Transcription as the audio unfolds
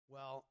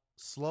Well,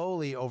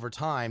 slowly over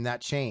time,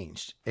 that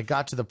changed. It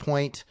got to the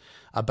point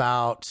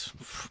about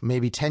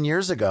maybe 10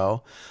 years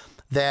ago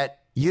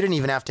that you didn't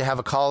even have to have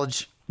a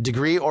college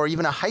degree or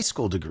even a high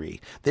school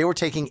degree. They were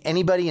taking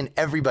anybody and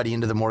everybody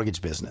into the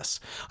mortgage business.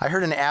 I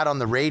heard an ad on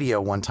the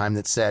radio one time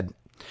that said,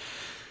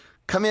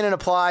 come in and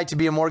apply to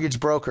be a mortgage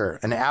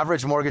broker. An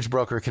average mortgage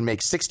broker can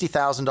make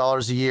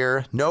 $60,000 a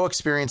year, no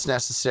experience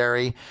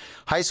necessary,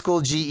 high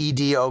school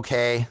GED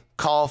okay,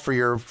 call for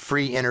your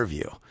free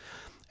interview.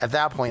 At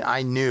that point,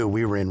 I knew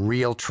we were in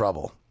real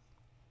trouble.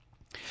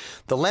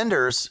 The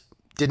lenders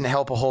didn't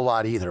help a whole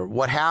lot either.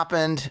 What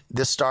happened,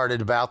 this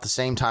started about the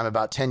same time,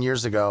 about 10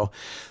 years ago.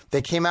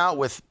 They came out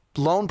with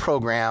loan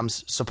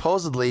programs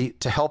supposedly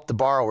to help the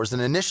borrowers,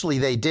 and initially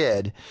they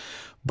did.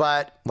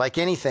 But like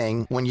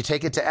anything, when you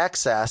take it to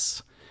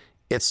excess,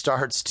 it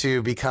starts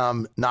to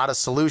become not a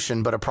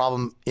solution, but a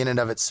problem in and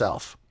of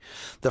itself.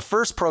 The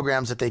first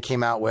programs that they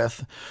came out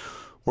with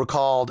were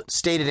called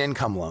stated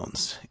income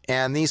loans,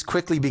 and these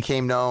quickly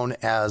became known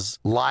as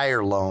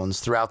liar loans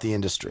throughout the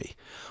industry.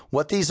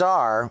 What these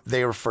are,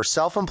 they are for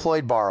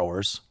self-employed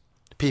borrowers,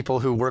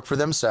 people who work for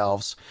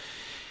themselves.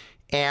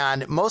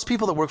 And most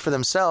people that work for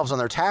themselves on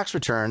their tax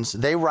returns,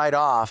 they write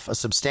off a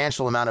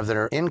substantial amount of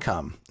their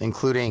income,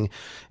 including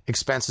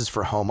expenses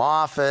for home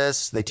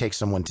office, they take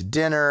someone to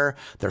dinner,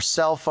 their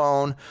cell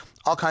phone,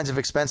 all kinds of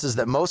expenses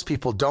that most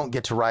people don't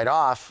get to write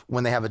off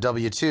when they have a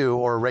W-2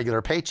 or a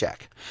regular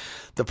paycheck.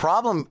 The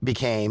problem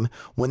became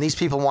when these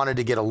people wanted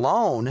to get a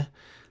loan,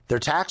 their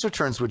tax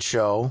returns would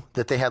show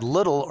that they had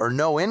little or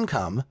no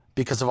income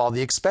because of all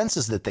the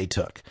expenses that they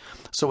took.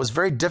 So it was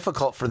very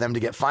difficult for them to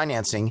get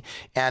financing.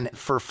 And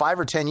for 5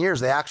 or 10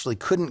 years, they actually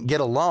couldn't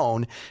get a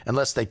loan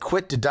unless they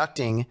quit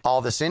deducting all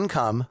this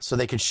income so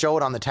they could show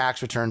it on the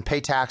tax return, pay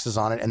taxes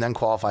on it, and then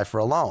qualify for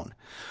a loan.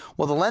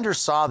 Well, the lenders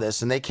saw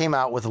this and they came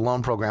out with a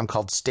loan program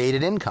called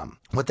stated income.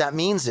 What that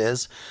means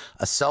is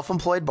a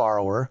self-employed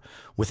borrower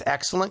with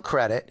excellent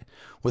credit,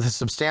 with a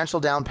substantial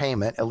down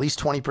payment, at least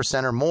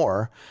 20% or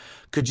more,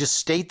 could just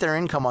state their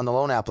income on the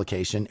loan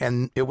application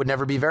and it would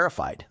never be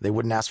verified. They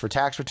wouldn't ask for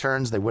tax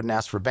returns. They wouldn't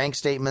ask for bank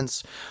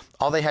statements.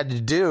 All they had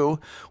to do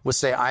was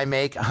say, I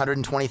make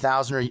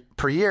 $120,000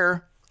 per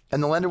year,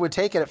 and the lender would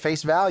take it at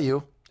face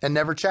value and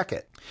never check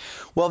it.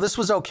 Well, this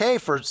was okay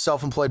for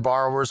self-employed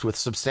borrowers with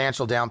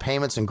substantial down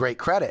payments and great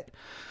credit.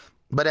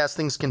 But as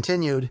things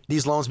continued,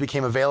 these loans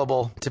became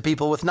available to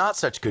people with not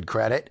such good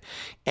credit.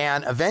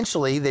 And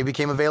eventually they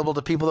became available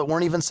to people that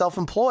weren't even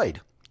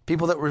self-employed.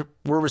 People that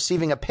were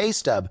receiving a pay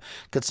stub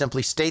could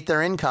simply state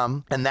their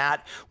income, and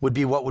that would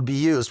be what would be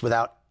used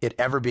without it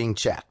ever being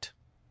checked.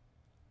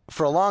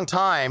 For a long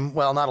time,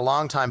 well, not a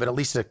long time, but at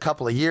least a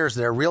couple of years,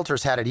 their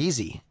realtors had it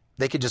easy.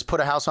 They could just put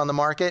a house on the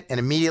market and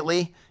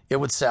immediately it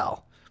would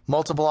sell.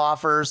 Multiple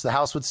offers, the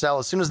house would sell.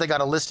 As soon as they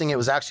got a listing, it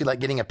was actually like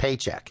getting a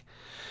paycheck.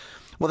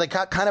 Well, they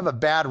got kind of a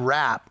bad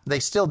rap. They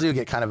still do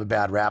get kind of a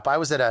bad rap. I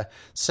was at a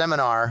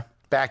seminar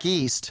back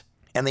east,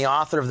 and the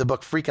author of the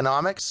book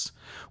Freakonomics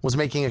was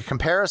making a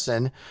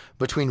comparison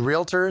between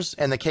realtors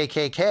and the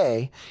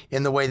KKK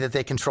in the way that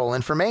they control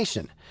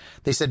information.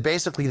 They said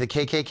basically the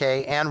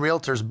KKK and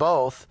realtors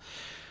both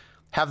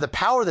have the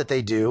power that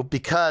they do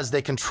because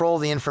they control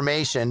the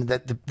information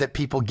that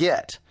people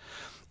get.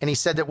 And he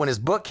said that when his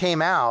book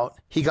came out,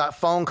 he got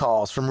phone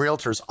calls from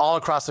realtors all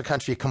across the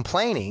country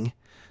complaining,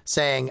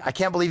 saying, I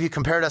can't believe you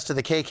compared us to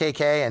the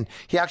KKK. And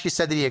he actually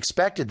said that he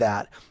expected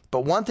that.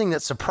 But one thing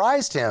that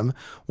surprised him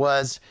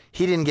was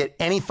he didn't get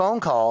any phone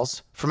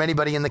calls from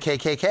anybody in the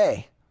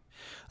KKK.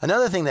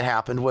 Another thing that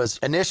happened was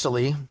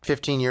initially,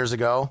 15 years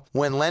ago,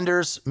 when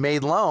lenders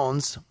made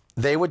loans,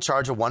 they would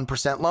charge a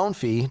 1% loan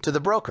fee to the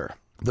broker.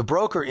 The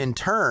broker, in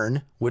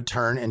turn, would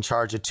turn and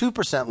charge a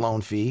 2% loan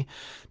fee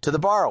to the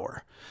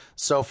borrower.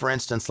 So, for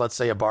instance, let's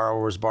say a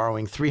borrower was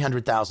borrowing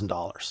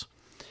 $300,000.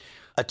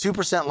 A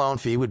 2% loan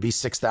fee would be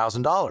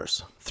 $6,000.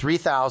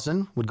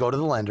 $3,000 would go to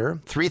the lender,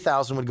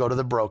 $3,000 would go to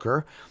the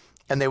broker,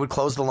 and they would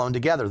close the loan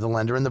together. The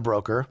lender and the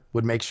broker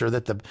would make sure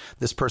that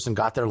this person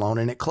got their loan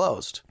and it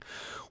closed.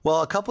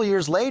 Well, a couple of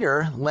years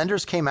later,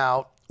 lenders came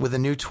out with a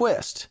new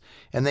twist,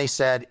 and they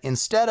said,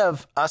 instead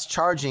of us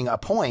charging a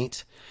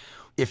point,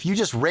 if you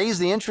just raise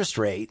the interest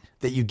rate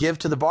that you give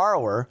to the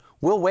borrower,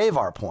 we'll waive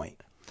our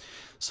point.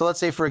 So let's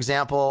say, for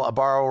example, a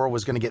borrower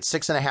was going to get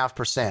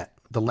 6.5%.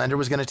 The lender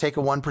was going to take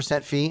a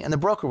 1% fee and the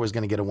broker was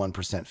going to get a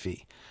 1%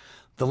 fee.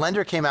 The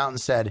lender came out and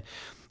said,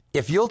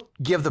 if you'll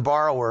give the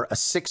borrower a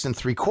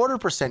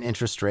 6.75%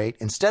 interest rate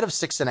instead of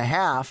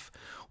 6.5%,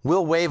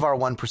 we'll waive our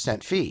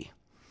 1% fee.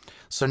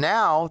 So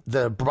now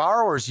the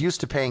borrower's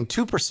used to paying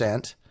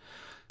 2%.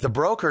 The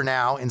broker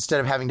now, instead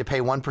of having to pay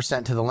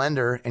 1% to the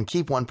lender and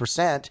keep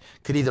 1%,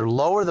 could either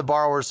lower the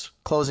borrower's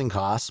closing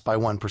costs by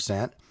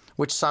 1%,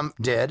 which some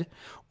did,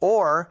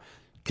 or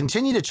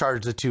continue to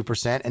charge the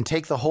 2% and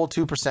take the whole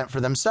 2%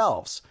 for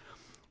themselves.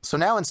 So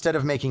now instead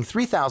of making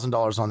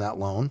 $3,000 on that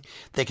loan,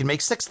 they can make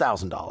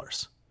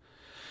 $6,000.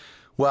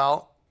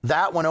 Well,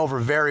 that went over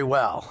very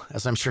well,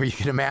 as I'm sure you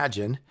can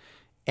imagine.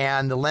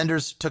 And the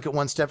lenders took it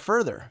one step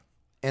further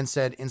and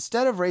said,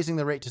 instead of raising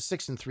the rate to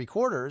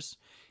 6.75%,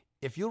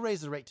 if you'll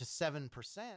raise the rate to 7%,